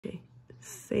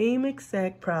Same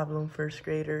exact problem, first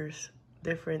graders,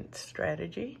 different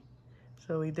strategy.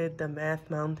 So we did the math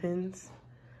mountains,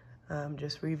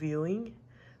 just reviewing.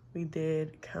 We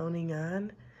did counting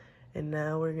on, and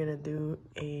now we're gonna do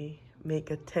a make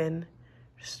a 10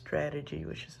 strategy,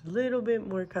 which is a little bit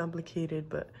more complicated,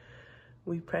 but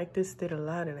we practiced it a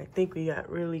lot and I think we got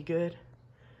really good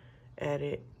at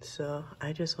it. So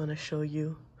I just wanna show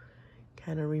you,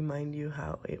 kind of remind you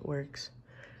how it works.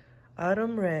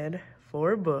 Autumn read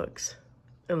 4 books.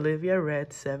 Olivia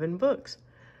read 7 books.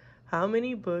 How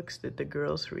many books did the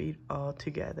girls read all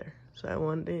together? So I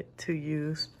wanted to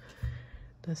use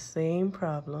the same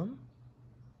problem,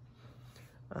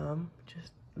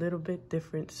 just a little bit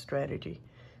different strategy.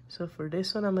 So for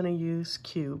this one, I'm gonna use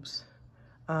cubes.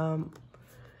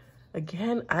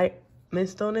 Again,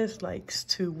 Miss Donis likes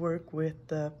to work with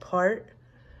the part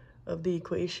of the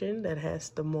equation that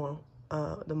has the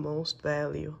most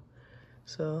value.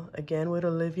 So again, with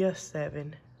Olivia,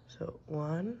 7. So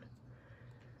 1,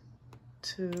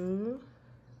 2,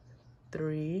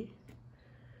 3,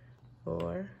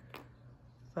 4,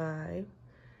 5,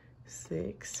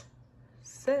 6,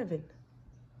 7.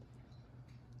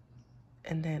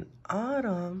 And then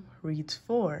Autumn reads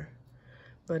 4.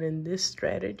 But in this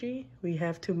strategy, we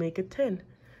have to make a 10.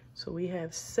 So we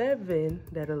have 7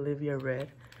 that Olivia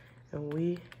read.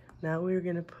 And now we're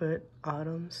gonna put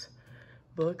Autumn's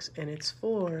books, and it's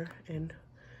 4, and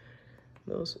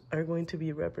those are going to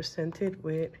be represented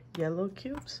with yellow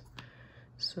cubes.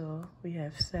 So we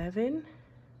have 7,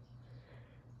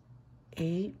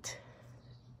 8,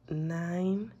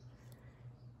 9,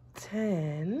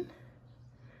 10.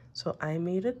 So I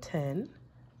made a 10,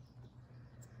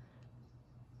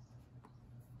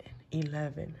 and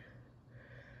 11.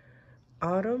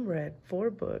 Autumn read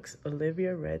 4 books.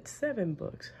 Olivia read 7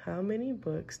 books. How many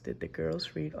books did the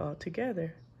girls read all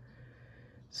together?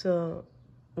 So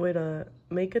with a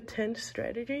make a 10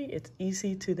 strategy, it's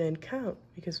easy to then count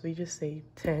because we just say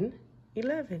 10,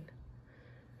 11.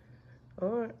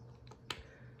 And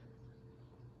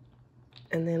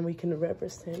then we can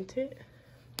represent it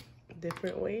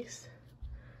different ways.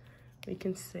 We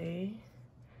can say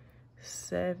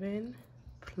 7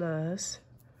 plus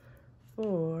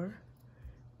 4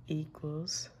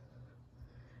 equals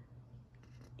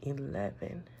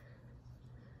 11,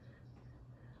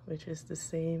 which is the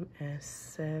same as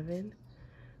 7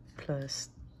 plus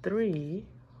 3,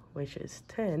 which is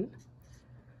 10,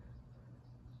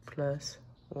 plus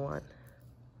 1.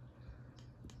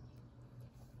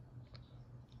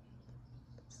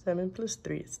 7 plus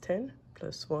 3 is 10,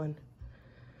 plus 1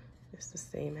 is the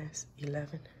same as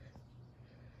 11.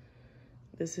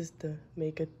 This is the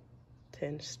make a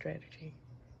 10 strategy.